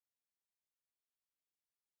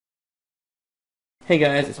Hey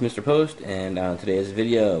guys, it's Mr. Post, and on today's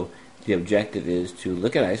video, the objective is to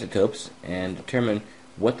look at isotopes and determine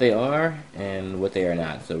what they are and what they are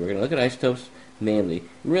not. So we're going to look at isotopes mainly,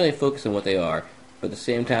 really focus on what they are, but at the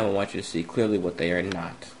same time I want you to see clearly what they are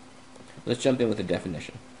not. Let's jump in with a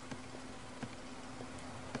definition.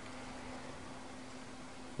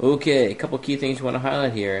 Okay, a couple key things you want to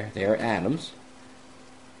highlight here. They are atoms.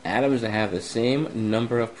 Atoms that have the same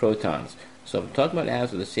number of protons. So if I'm talking about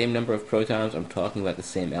atoms with the same number of protons, I'm talking about the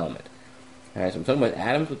same element. Alright, so I'm talking about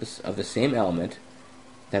atoms of the same element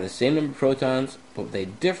that have the same number of protons, but they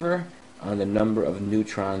differ on the number of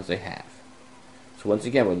neutrons they have. So once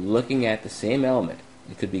again, we're looking at the same element.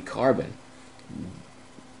 It could be carbon.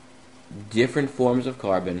 Different forms of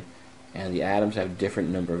carbon, and the atoms have different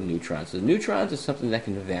number of neutrons. So the neutrons is something that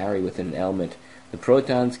can vary within an element. The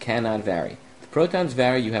protons cannot vary. If the protons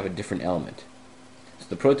vary, you have a different element. So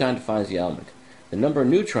the proton defines the element. The number of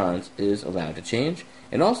neutrons is allowed to change,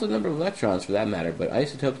 and also the number of electrons for that matter, but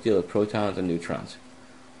isotopes deal with protons and neutrons.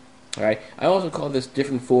 Alright, I also call this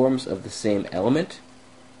different forms of the same element,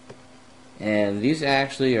 and these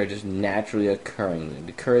actually are just naturally occurring. It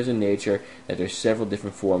occurs in nature that there's several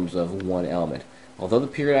different forms of one element. Although the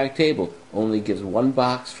periodic table only gives one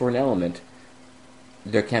box for an element,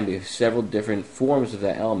 there can be several different forms of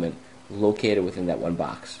that element located within that one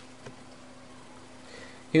box.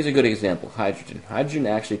 Here's a good example, hydrogen. Hydrogen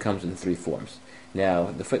actually comes in three forms. Now,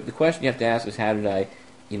 the question you have to ask is, how did I,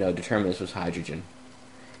 determine this was hydrogen?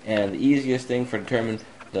 And the easiest thing for determining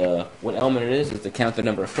what element it is to count the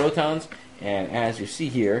number of protons. And as you see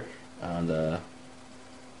here on the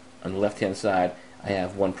left-hand side, I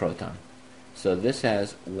have one proton. So this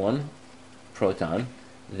has one proton.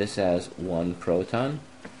 This has one proton,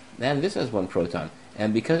 and this has one proton.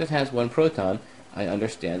 And because it has one proton, I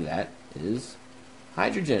understand that is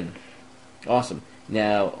hydrogen. Awesome.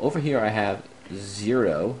 Now, over here I have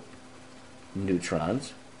 0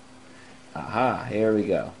 neutrons. Aha, here we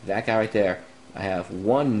go. That guy right there, I have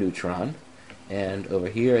 1 neutron. And over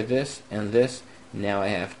here, this and this, now I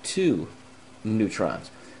have 2 neutrons.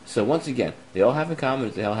 So once again, they all have in common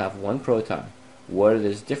is they all have one proton. What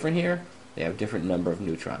is different here? They have different number of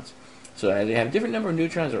neutrons. So as they have different number of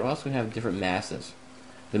neutrons, they're also going to have different masses.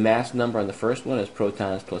 The mass number on the first one is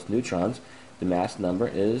protons plus neutrons. The mass number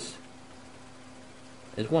is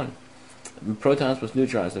 1. Protons plus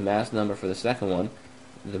neutrons, the mass number for the second one,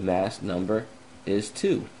 the mass number is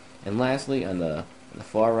 2. And lastly, on the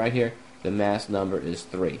far right here, the mass number is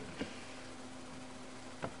 3.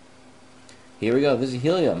 Here we go. This is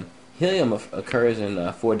helium. Helium occurs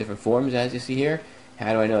in 4 different forms, as you see here.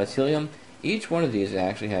 How do I know it's helium? Each one of these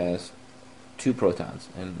actually has 2 protons.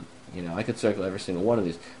 And, I could circle every single one of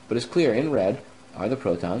these. But it's clear, in red are the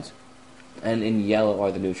protons, and in yellow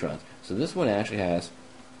are the neutrons. So this one actually has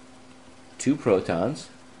 2 protons,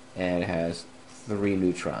 and it has 3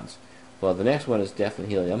 neutrons. Well, the next one is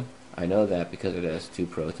definitely helium. I know that because it has 2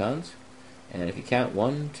 protons. And if you count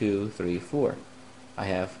 1, 2, 3, 4, I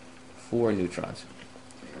have 4 neutrons.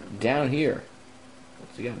 Down here,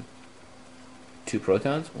 once again, 2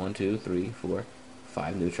 protons, 1, 2, 3, 4,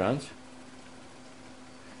 5 neutrons.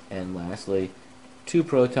 And lastly, 2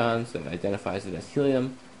 protons that identifies it as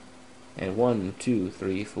helium, and 1, 2,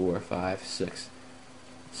 3, 4, 5, 6.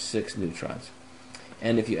 6 neutrons.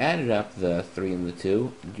 And if you added up the 3 and the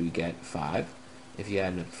 2, you get 5. If you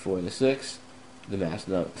added up the 4 and the 6, the mass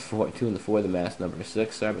number 2 and the 4, the mass number is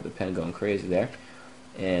 6. Sorry about the pen going crazy there.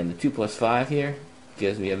 And the 2 plus 5 here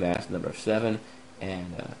gives me a mass number of 7,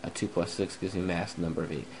 and a 2 plus 6 gives me a mass number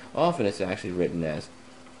of 8. Often it's actually written as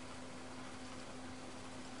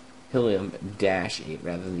helium-8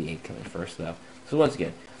 rather than the 8 coming first though. So once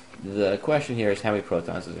again, the question here is how many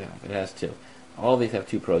protons does it have? It has 2. All of these have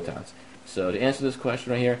 2 protons. So to answer this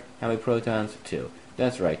question right here, how many protons? 2.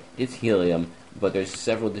 That's right, it's helium, but there's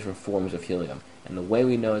several different forms of helium. And the way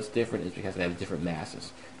we know it's different is because they have different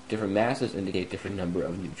masses. Different masses indicate different number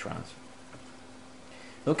of neutrons.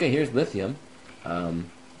 Okay, here's lithium.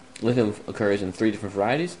 Lithium occurs in 3 different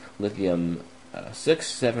varieties. Lithium 6,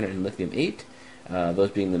 7, and lithium 8.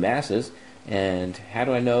 Those being the masses. And how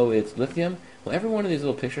do I know it's lithium? Well, every one of these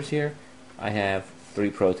little pictures here, I have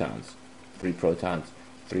 3 protons. 3 protons.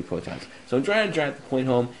 3 protons. So I'm trying to drive the point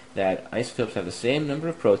home that isotopes have the same number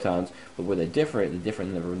of protons, but where they differ, the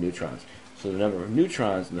different number of neutrons. So the number of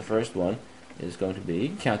neutrons in the first one is going to be, you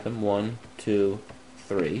can count them, 1, 2,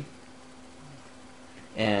 3.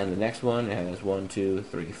 And the next one has 1, 2,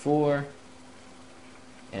 3, 4.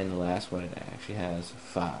 And the last one, it actually has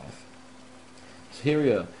 5. So here we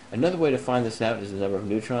go. Another way to find this out is the number of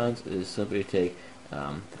neutrons is simply to take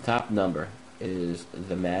the top number is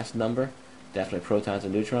the mass number That's my protons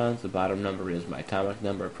and neutrons. The bottom number is my atomic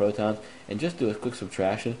number of protons. And just do a quick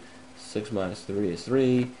subtraction. 6 minus 3 is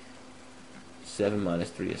 3. 7 minus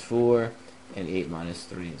 3 is 4. And 8 minus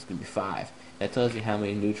 3 is going to be 5. That tells you how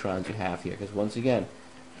many neutrons you have here. Because once again,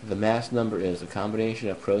 the mass number is a combination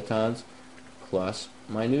of protons plus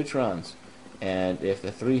my neutrons. And if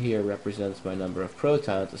the 3 here represents my number of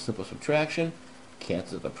protons, a simple subtraction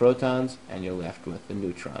cancels the protons, and you're left with the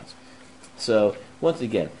neutrons. So, once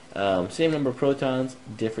again, same number of protons,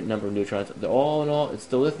 different number of neutrons. All in all, it's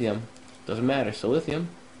still lithium. Doesn't matter, it's still lithium,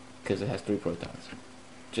 because it has 3 protons.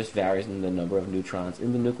 Just varies in the number of neutrons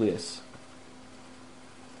in the nucleus.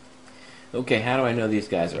 Okay, how do I know these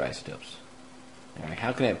guys are isotopes? Alright,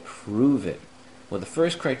 how can I prove it? Well, the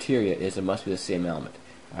first criteria is it must be the same element.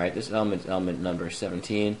 Alright, this element is element number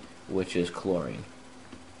 17, which is chlorine.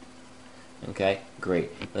 Okay, great.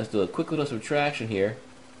 Let's do a quick little subtraction here.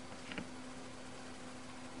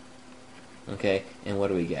 Okay, and what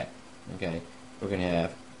do we get? Okay, we're going to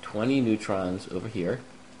have 20 neutrons over here.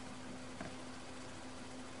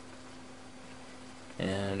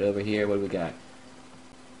 And over here, what do we got?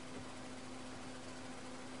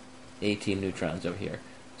 18 neutrons over here.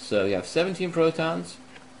 So you have 17 protons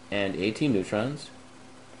and 18 neutrons,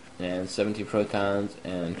 and 17 protons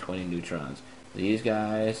and 20 neutrons. These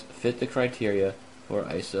guys fit the criteria for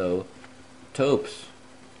isotopes.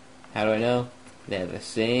 How do I know? They have the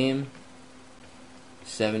same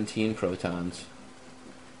 17 protons,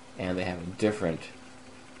 and they have a different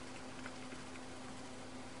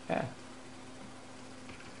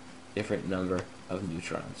number of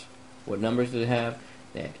neutrons. What numbers do they have?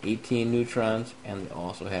 They had 18 neutrons, and they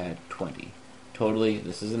also had 20. Totally,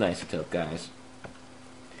 this is an isotope, guys.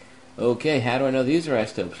 Okay, how do I know these are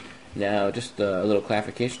isotopes? Now, just a little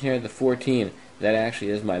clarification here. The 14, that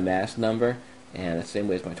actually is my mass number, and the same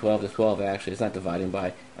way as my 12. The 12 actually is not dividing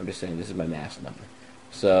by. I'm just saying this is my mass number.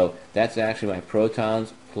 So that's actually my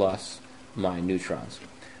protons plus my neutrons.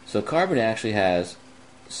 So carbon actually has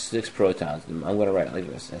 6 protons. I'm going to write it like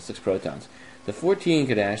this. It has 6 protons. The 14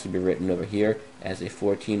 could actually be written over here as a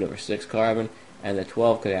 14 over 6 carbon, and the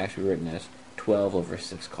 12 could actually be written as 12 over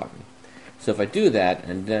 6 carbon. So if I do that,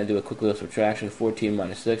 and then I do a quick little subtraction, 14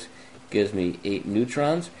 minus 6 gives me 8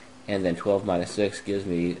 neutrons, and then 12 minus 6 gives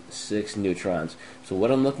me 6 neutrons. So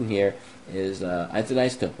what I'm looking here is it's an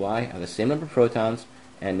isotope. Why? I have the same number of protons,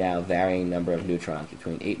 and now varying number of neutrons,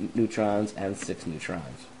 between 8 neutrons and 6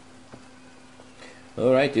 neutrons.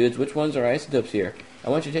 Alright, dudes, which ones are isotopes here? I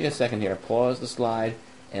want you to take a second here, pause the slide,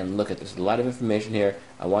 and look at this. A lot of information here.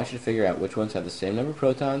 I want you to figure out which ones have the same number of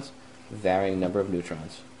protons, varying number of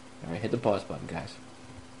neutrons. Alright, hit the pause button, guys.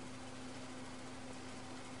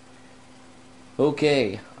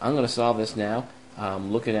 Okay, I'm going to solve this now.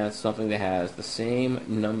 I'm looking at something that has the same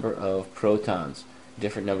number of protons,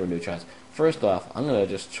 different number of neutrons. First off, I'm going to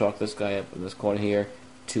just chalk this guy up in this corner here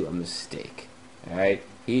to a mistake. Alright,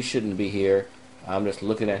 he shouldn't be here. I'm just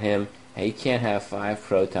looking at him, and he can't have 5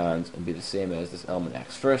 protons and be the same as this element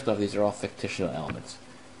X. First off, these are all fictional elements.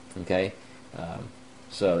 Okay?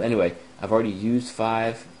 So anyway, I've already used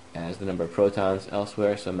 5 as the number of protons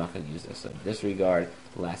elsewhere, so I'm not going to use this. So disregard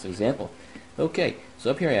the last example. Okay, so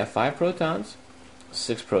up here I have 5 protons,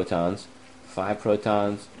 6 protons, 5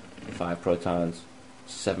 protons, 5 protons,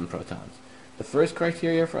 7 protons. The first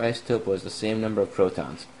criteria for isotope was the same number of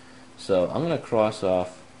protons. So I'm going to cross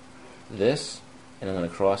off this, and I'm going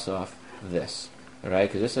to cross off this. Alright,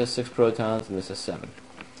 because this has 6 protons and this has 7.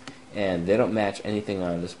 And they don't match anything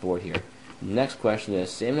on this board here. Next question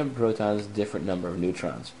is, same number of protons, different number of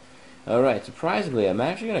neutrons. Alright, surprisingly, I'm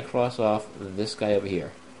actually going to cross off this guy over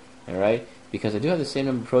here. Alright, because I do have the same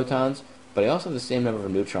number of protons, but I also have the same number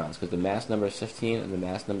of neutrons, because the mass number is 15 and the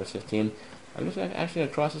mass number is 15. I'm just actually going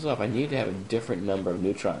to cross this off. I need to have a different number of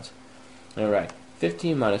neutrons. Alright,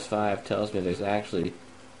 15 minus 5 tells me there's actually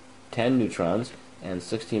 10 neutrons, and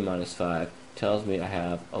 16 minus 5 tells me I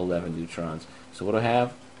have 11 neutrons. So what do I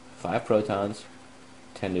have? 5 protons,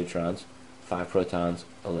 10 neutrons, 5 protons,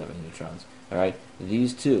 11 neutrons. Alright,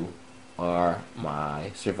 these two are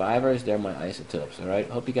my survivors, they're my isotopes. Alright,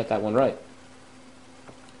 hope you got that one right.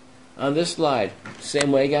 On this slide,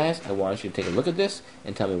 same way guys, I want you to take a look at this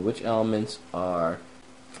and tell me which elements are,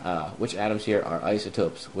 which atoms here are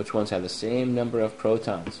isotopes. Which ones have the same number of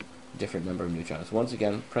protons, different number of neutrons. Once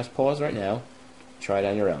again, press pause right now, try it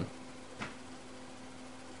on your own.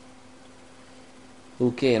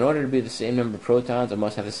 Okay, in order to be the same number of protons, I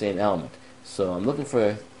must have the same element. So I'm looking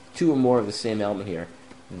for 2 or more of the same element here.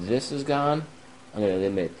 This is gone. I'm going to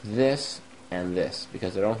eliminate this and this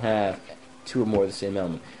because I don't have 2 or more of the same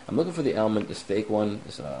element. I'm looking for the element, this fake one,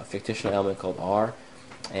 this fictitious element called R,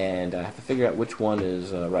 and I have to figure out which one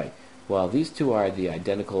is right. Well, these two are the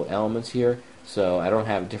identical elements here, so I don't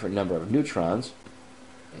have a different number of neutrons.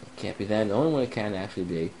 It can't be that. The only one it can actually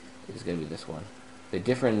be is going to be this one. The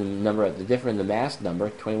different in the mass number,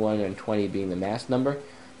 21 and 20 being the mass number.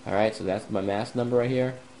 All right, so that's my mass number right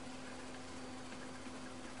here.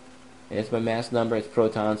 And it's my mass number. It's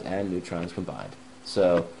protons and neutrons combined.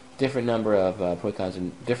 So different number of protons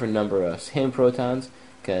and different number of same protons,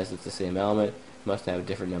 because it's the same element, must have a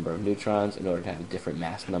different number of neutrons in order to have different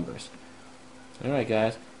mass numbers. Alright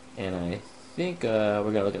guys, and I think we're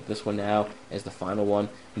going to look at this one now as the final one,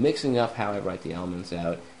 mixing up how I write the elements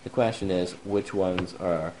out. The question is, which ones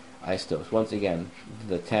are isotopes? Once again,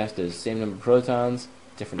 the test is same number of protons,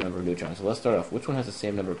 different number of neutrons. So let's start off. Which one has the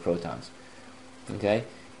same number of protons? Okay,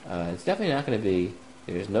 it's definitely not going to be,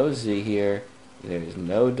 there's no Z here, there's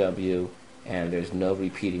no W, and there's no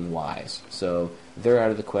repeating Y's. So they're out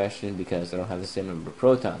of the question because they don't have the same number of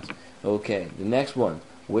protons. Okay, the next one.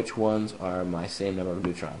 Which ones are my same number of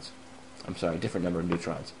neutrons? I'm sorry, different number of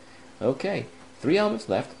neutrons. Okay, 3 elements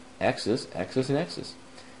left, X's, X's, and X's.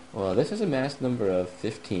 Well, this has a mass number of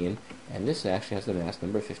 15, and this actually has a mass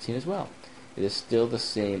number of 15 as well. It is still the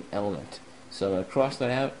same element. So I'm going to cross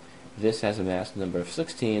that out. This has a mass number of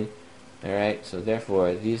 16. Alright, so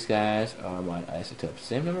therefore these guys are my isotopes.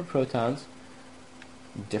 Same number of protons,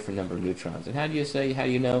 different number of neutrons. And how do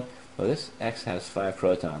you know? Well, this X has 5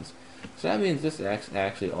 protons. So that means this X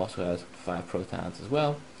actually also has 5 protons as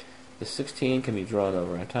well. The 16 can be drawn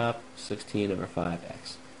over on top, 16 over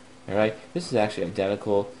 5X. Alright, this is actually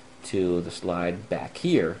identical to the slide back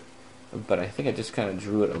here, but I think I just kind of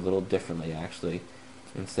drew it a little differently actually.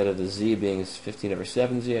 Instead of the Z being 15 over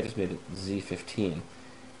 7Z, I just made it Z15.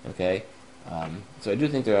 Okay, so I do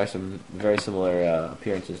think there are some very similar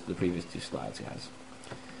appearances to the previous 2 slides, guys.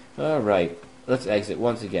 Alright, let's exit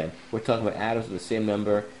once again. We're talking about atoms with the same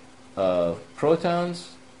number of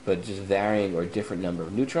protons, but just varying or different number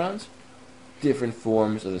of neutrons, different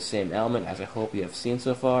forms of the same element, as I hope you have seen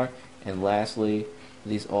so far, and lastly,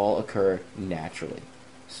 these all occur naturally.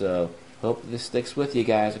 So, hope this sticks with you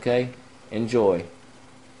guys, okay? Enjoy.